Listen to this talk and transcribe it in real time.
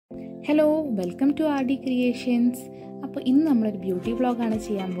Hello, welcome to R D creations. അപ്പോൾ ഇന്ന് നമ്മളൊരു ബ്യൂട്ടി വ്ളോഗാണ്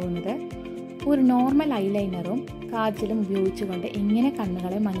ചെയ്യാൻ പോകുന്നത്. ഒരു നോർമൽ ഐലൈനറും കാജലും ഉപയോഗിച്ചുകൊണ്ട് എങ്ങനെ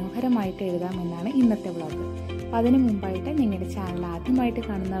കണ്ണുകളെ മനോഹരമായിട്ട് എഴുതാമെന്നാണ് ഇന്നത്തെ വ്ളോഗ്. അപ്പോൾ അതിന് മുമ്പായിട്ട് നിങ്ങളുടെ ചാനൽ ആദ്യമായിട്ട്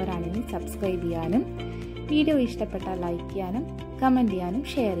കാണുന്നവരാണെങ്കിൽ സബ്സ്ക്രൈബ് ചെയ്യാനും വീഡിയോ ഇഷ്ടപ്പെട്ടാൽ ലൈക്ക് ചെയ്യാനും കമൻറ്റ് ചെയ്യാനും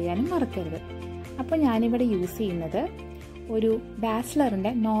ഷെയർ ചെയ്യാനും മറക്കരുത്. അപ്പോൾ ഞാനിവിടെ യൂസ് ചെയ്യുന്നത് ഒരു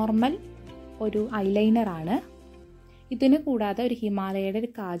ഡാസ്ലറിൻ്റെ നോർമൽ ഒരു ഐലൈനറാണ്. ഇതിന് കൂടാതെ ഒരു ഹിമാലയയുടെ ഒരു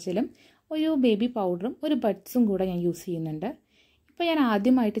കാജലും ഒരു ബേബി പൗഡറും ഒരു ബഡ്സും കൂടെ ഞാൻ യൂസ് ചെയ്യുന്നുണ്ട്. ഇപ്പോൾ ഞാൻ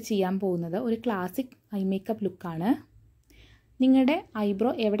ആദ്യമായിട്ട് ചെയ്യാൻ പോകുന്നത് ഒരു ക്ലാസിക് ഐ മേക്കപ്പ് ലുക്കാണ്. നിങ്ങളുടെ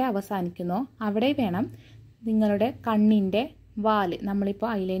ഐബ്രോ എവിടെ അവസാനിക്കുന്നോ അവിടെ വേണം നിങ്ങളുടെ കണ്ണിൻ്റെ വാല്, നമ്മളിപ്പോൾ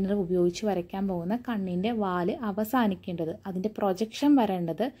ഐലൈനർ ഉപയോഗിച്ച് വരയ്ക്കാൻ പോകുന്ന കണ്ണിൻ്റെ വാല് അവസാനിക്കേണ്ടത്, അതിൻ്റെ പ്രൊജക്ഷൻ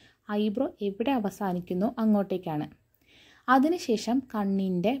വരേണ്ടത് ഐബ്രോ എവിടെ അവസാനിക്കുന്നോ അങ്ങോട്ടേക്കാണ്. അതിനുശേഷം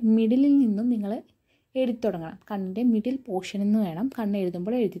കണ്ണിൻ്റെ മിഡിലിൽ നിന്നും നിങ്ങൾ എഴുതി തുടങ്ങണം. കണ്ണിൻ്റെ മിഡിൽ പോർഷനിൽ നിന്ന് വേണം കണ്ണ്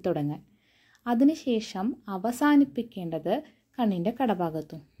എഴുതുമ്പോൾ എഴുതി തുടങ്ങാൻ. അതിനുശേഷം അവസാനിപ്പിക്കേണ്ടത് കണ്ണിൻ്റെ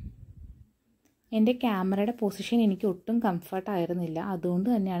കടഭാഗത്തും. എൻ്റെ ക്യാമറയുടെ പൊസിഷൻ എനിക്ക് ഒട്ടും കംഫർട്ടായിരുന്നില്ല, അതുകൊണ്ട്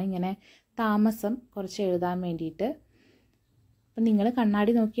തന്നെയാണ് ഇങ്ങനെ താമസം കുറച്ച് എഴുതാൻ വേണ്ടിയിട്ട്. അപ്പം നിങ്ങൾ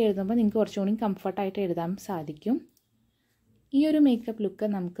കണ്ണാടി നോക്കി എഴുതുമ്പോൾ നിങ്ങൾക്ക് കുറച്ചുകൂടി കംഫർട്ടായിട്ട് എഴുതാൻ സാധിക്കും. ഈ ഒരു മേക്കപ്പ് ലുക്ക്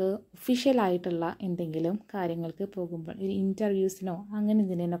നമുക്ക് ഒഫീഷ്യലായിട്ടുള്ള എന്തെങ്കിലും കാര്യങ്ങൾക്ക് പോകുമ്പോൾ, ഒരു ഇൻ്റർവ്യൂസിനോ അങ്ങനെ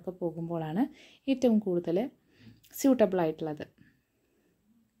ഇതിനൊക്കെ പോകുമ്പോഴാണ് ഏറ്റവും കൂടുതൽ സ്യൂട്ടബിൾ ആയിട്ടുള്ളത്.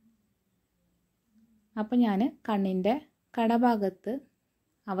 അപ്പോൾ ഞാൻ കണ്ണിൻ്റെ കടഭാഗത്ത്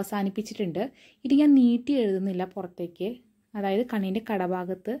അവസാനിപ്പിച്ചിട്ടുണ്ട്. ഇത് ഞാൻ നീട്ടി എഴുതുന്നില്ല പുറത്തേക്ക്, അതായത് കണ്ണിൻ്റെ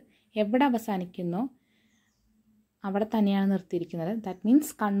കടഭാഗത്ത് എവിടെ അവസാനിക്കുന്നോ അവിടെ തന്നെയാണ് നിർത്തിയിരിക്കുന്നത്. ദാറ്റ്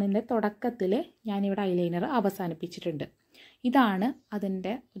മീൻസ് കണ്ണിൻ്റെ തുടക്കത്തിൽ ഞാനിവിടെ ഐലൈനർ അവസാനിപ്പിച്ചിട്ടുണ്ട്. ഇതാണ്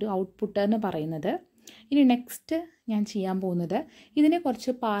അതിൻ്റെ ഒരു ഔട്ട്പുട്ട് എന്ന് പറയുന്നത്. ഇനി നെക്സ്റ്റ് ഞാൻ ചെയ്യാൻ പോകുന്നത്, ഇതിനെ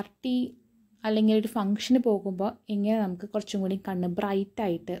കുറച്ച് പാർട്ടി അല്ലെങ്കിൽ ഒരു ഫംഗ്ഷന് പോകുമ്പോൾ എങ്ങനെ നമുക്ക് കുറച്ചും കൂടി കണ്ണ്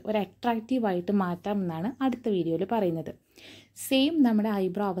ബ്രൈറ്റായിട്ട് ഒരു അട്രാക്റ്റീവായിട്ട് മാറ്റാം എന്നാണ് അടുത്ത വീഡിയോയിൽ പറയുന്നത്. സെയിം നമ്മുടെ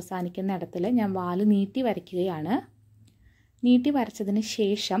ഐബ്രോ അവസാനിക്കുന്ന ഇടത്തിൽ ഞാൻ വാല് നീട്ടി വരയ്ക്കുകയാണ്. നീട്ടി വരച്ചതിന്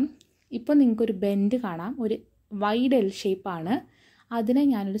ശേഷം ഇപ്പോൾ നിങ്ങൾക്കൊരു ബെൻഡ് കാണാം, ഒരു വൈഡ് എൽ ഷേപ്പാണ്. അതിനെ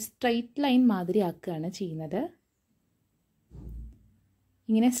ഞാനൊരു സ്ട്രെയിറ്റ് ലൈൻ മാതിരി ആക്കുകയാണ് ചെയ്യുന്നത്.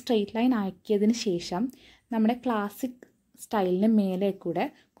 ഇങ്ങനെ സ്ട്രെയിറ്റ് ലൈൻ ആക്കിയതിന് ശേഷം നമ്മുടെ ക്ലാസിക് സ്റ്റൈലിന് മേലെ കൂടെ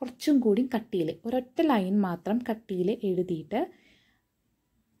കുറച്ചും കൂടി കട്ടിയിൽ, ഒരൊറ്റ ലൈൻ മാത്രം കട്ടിയിൽ എഴുതിയിട്ട്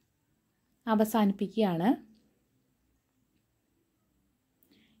അവസാനിപ്പിക്കുകയാണ്.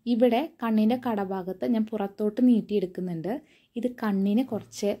 ഇവിടെ കണ്ണിൻ്റെ കടഭാഗത്ത് ഞാൻ പുറത്തോട്ട് നീട്ടിയെടുക്കുന്നുണ്ട്. ഇത് കണ്ണിന്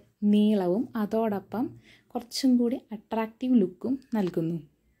കുറച്ച് നീളവും അതോടൊപ്പം കുറച്ചും കൂടി അട്രാക്റ്റീവ് ലുക്കും നൽകുന്നു.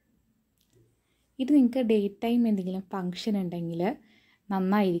 ഇത് നിങ്ങൾക്ക് ഡേ ടൈം എന്തെങ്കിലും ഫങ്ഷൻ ഉണ്ടെങ്കിൽ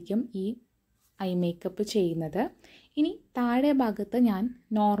നന്നായിരിക്കും ഈ ഐ മേക്കപ്പ് ചെയ്യുന്നത്. ഇനി താഴെ ഭാഗത്ത് ഞാൻ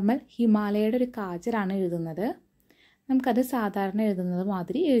നോർമൽ ഹിമാലയയുടെ ഒരു കാജലാണ് എഴുതുന്നത്. നമുക്കത് സാധാരണ എഴുതുന്നത്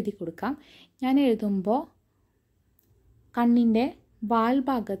മാതിരി എഴുതി കൊടുക്കാം. ഞാൻ എഴുതുമ്പോൾ കണ്ണിൻ്റെ വാൽ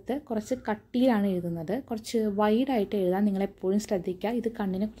ഭാഗത്ത് കുറച്ച് കട്ടിയിലാണ് എഴുതുന്നത്. കുറച്ച് വൈഡായിട്ട് എഴുതാൻ നിങ്ങളെപ്പോഴും ശ്രദ്ധിക്കുക. ഇത്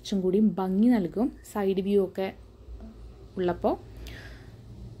കണ്ണിന് കുറച്ചും കൂടി ഭംഗി നൽകും, സൈഡ് വ്യൂ ഒക്കെ ഉള്ളപ്പോൾ.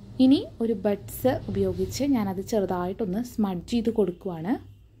 ഇനി ഒരു ബഡ്സ് ഉപയോഗിച്ച് ഞാനത് ചെറുതായിട്ടൊന്ന് സ്മഡ്ജ് ചെയ്ത് കൊടുക്കുവാണ്.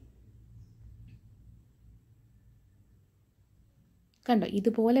 കണ്ടോ,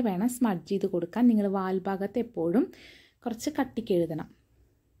 ഇതുപോലെ വേണം സ്മഡ്ജ് ചെയ്ത് കൊടുക്കാൻ. നിങ്ങൾ വാൽഭാഗത്ത് എപ്പോഴും കുറച്ച് കട്ടിക്ക് എഴുതണം.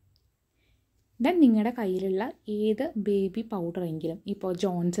 ദെൻ നിങ്ങളുടെ കയ്യിലുള്ള ഏത് ബേബി പൗഡറെങ്കിലും, ഇപ്പോൾ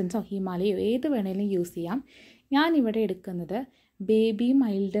ജോൺസൺസോ ഹിമാലയോ ഏത് വേണേലും യൂസ് ചെയ്യാം. ഞാനിവിടെ എടുക്കുന്നത് ബേബി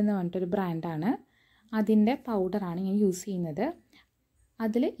മൈൽഡ് എന്ന് പറഞ്ഞിട്ടൊരു ബ്രാൻഡാണ്. അതിൻ്റെ പൗഡറാണ് ഞാൻ യൂസ് ചെയ്യുന്നത്.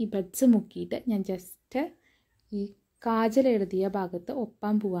 അതിൽ ഈ ബഡ്സ് മുക്കിയിട്ട് ഞാൻ ജസ്റ്റ് ഈ കാജൽ എഴുതിയ ഭാഗത്ത്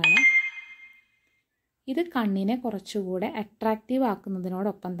ഒപ്പാൻ പോവാണ്. ഇത് കണ്ണിനെ കുറച്ചുകൂടെ അട്രാക്റ്റീവ്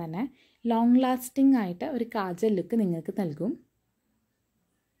ആക്കുന്നതിനോടൊപ്പം തന്നെ ലോങ് ലാസ്റ്റിംഗ് ആയിട്ട് ഒരു കാജൽ ലുക്ക് നിങ്ങൾക്ക് നൽകും.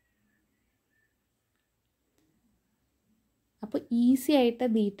 അപ്പോൾ ഈസി ആയിട്ട്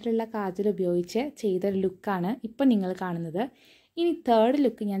വീട്ടിലുള്ള കാജൽ ഉപയോഗിച്ച് ചെയ്തൊരു ലുക്കാണ് ഇപ്പോൾ നിങ്ങൾ കാണുന്നത്. ഇനി തേർഡ്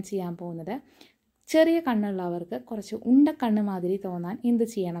ലുക്ക് ഞാൻ ചെയ്യാൻ പോകുന്നത്, ചെറിയ കണ്ണുള്ളവർക്ക് കുറച്ച് ഉണ്ടക്കണ്ണ് മാതിരി തോന്നാൻ എന്ത്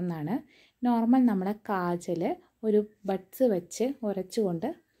ചെയ്യണം എന്നാണ്. നോർമൽ നമ്മുടെ കാജൽ ഒരു ബഡ്സ് വെച്ച് ഉരച്ചുകൊണ്ട്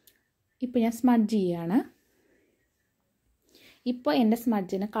ഇപ്പോൾ ഞാൻ സ്മഡ്ജ് ചെയ്യുകയാണ്. ഇപ്പോൾ എൻ്റെ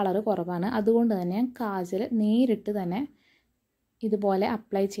സ്മഡ്ജിന് കളറ് കുറവാണ്, അതുകൊണ്ട് തന്നെ ഞാൻ കാജൽ നേരിട്ട് തന്നെ ഇതുപോലെ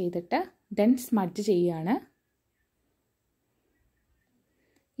അപ്ലൈ ചെയ്തിട്ട് ദെൻ സ്മഡ്ജ് ചെയ്യുകയാണ്.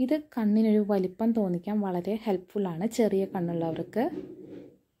 ഇത് കണ്ണിനൊരു വലിപ്പം തോന്നിക്കാൻ വളരെ ഹെൽപ്ഫുള്ളാണ് ചെറിയ കണ്ണുള്ളവർക്ക്.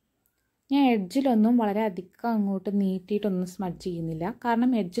 ഞാൻ എഡ്ജിലൊന്നും വളരെ അധികം അങ്ങോട്ട് നീട്ടിയിട്ടൊന്നും സ്മഡ്ജ് ചെയ്യുന്നില്ല,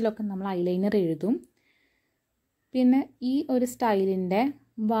 കാരണം എഡ്ജിലൊക്കെ നമ്മൾ ഐലൈനർ എഴുതും. പിന്നെ ഈ ഒരു സ്റ്റൈലിൻ്റെ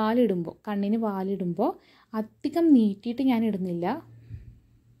വാലിടുമ്പോൾ, കണ്ണിന് വാലിടുമ്പോൾ അധികം നീട്ടിയിട്ട് ഞാൻ ഇടുന്നില്ല.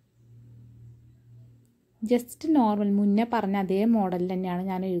 ജസ്റ്റ് നോർമൽ മുന്നേ പറഞ്ഞ അതേ മോഡലിൽ തന്നെയാണ്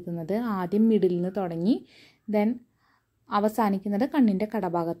ഞാൻ എഴുതുന്നത്. ആദ്യം മിഡിൽ നിന്ന് തുടങ്ങി ദെൻ അവസാനിക്കുന്നത് കണ്ണിൻ്റെ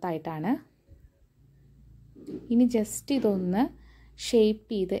കടഭാഗത്തായിട്ടാണ്. ഇനി ജസ്റ്റ് ഇതൊന്ന്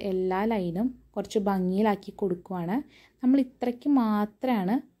ഷേപ്പ് ചെയ്ത് എല്ലാ ലൈനും കുറച്ച് ഭംഗിയിലാക്കി കൊടുക്കുവാണ്. നമ്മൾ ഇത്രയ്ക്ക്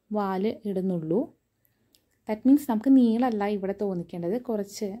മാത്രമാണ് വാല് ഇടുന്നുള്ളൂ. ദാറ്റ് മീൻസ് നമുക്ക് നീളമല്ല ഇവിടെ തോന്നിക്കേണ്ടത്,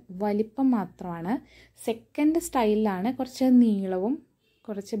 കുറച്ച് വലിപ്പം മാത്രമാണ്. സെക്കൻഡ് സ്റ്റൈലിലാണ് കുറച്ച് നീളവും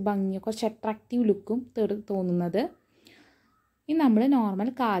കുറച്ച് ഭംഗിയും കുറച്ച് അട്രാക്റ്റീവ് ലുക്കും തോന്നുന്നത്. ഇനി നമ്മൾ നോർമൽ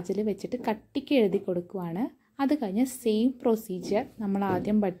കാജൽ വെച്ചിട്ട് കട്ടിക്ക് എഴുതി കൊടുക്കുവാണ്. അത് കഴിഞ്ഞ് സെയിം പ്രൊസീജിയർ നമ്മൾ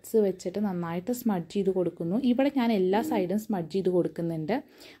ആദ്യം ബഡ്സ് വെച്ചിട്ട് നന്നായിട്ട് സ്മഡ്ജ് ചെയ്ത് കൊടുക്കുന്നു. ഇവിടെ ഞാൻ എല്ലാ സൈഡും സ്മഡ്ജ് ചെയ്ത് കൊടുക്കുന്നുണ്ട്.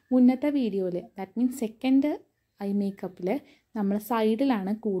 മുന്നത്തെ വീഡിയോയിൽ ദാറ്റ് മീൻസ് സെക്കൻഡ് ഐ മേക്കപ്പിൽ നമ്മൾ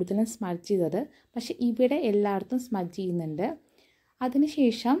സൈഡിലാണ് കൂടുതലും സ്മഡ്ജ് ചെയ്തത്. പക്ഷേ ഇവിടെ എല്ലായിടത്തും സ്മഡ്ജ് ചെയ്യുന്നുണ്ട്.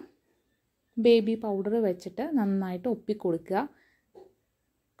 അതിനുശേഷം ബേബി പൗഡർ വെച്ചിട്ട് നന്നായിട്ട് ഒപ്പിക്കൊടുക്കുക.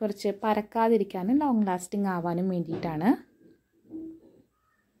 കുറച്ച് പരക്കാതിരിക്കാനും ലോങ് ലാസ്റ്റിംഗ് ആവാനും വേണ്ടിയിട്ടാണ്.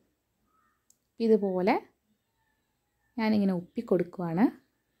 ഇതുപോലെ ഞാനിങ്ങനെ ഒപ്പിക്കൊടുക്കുവാണ്.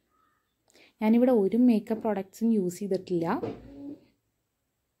 ഞാനിവിടെ ഒരു മേക്കപ്പ് പ്രോഡക്ട്സും യൂസ് ചെയ്തിട്ടില്ല.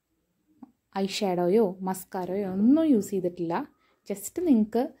 ഐ ഷാഡോയോ മസ്കാരയോ ഒന്നും യൂസ് ചെയ്തിട്ടില്ല. ജസ്റ്റ്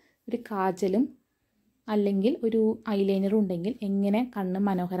നിങ്ങൾക്ക് ഒരു കാജലും അല്ലെങ്കിൽ ഒരു ഐലൈനറും ഉണ്ടെങ്കിൽ എങ്ങനെ കണ്ണ്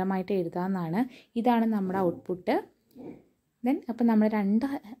മനോഹരമായിട്ട് എഴുതാമെന്നാണ്. ഇതാണ് നമ്മുടെ ഔട്ട്പുട്ട്. ദെൻ അപ്പോൾ നമ്മുടെ 2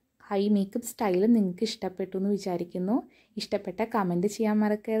 ഹൈ മേക്കപ്പ് സ്റ്റൈലും നിങ്ങൾക്ക് ഇഷ്ടപ്പെട്ടു എന്ന് വിചാരിക്കുന്നു. ഇഷ്ടപ്പെട്ട കമൻറ്റ് ചെയ്യാൻ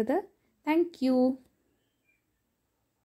മറക്കരുത്. Thank you.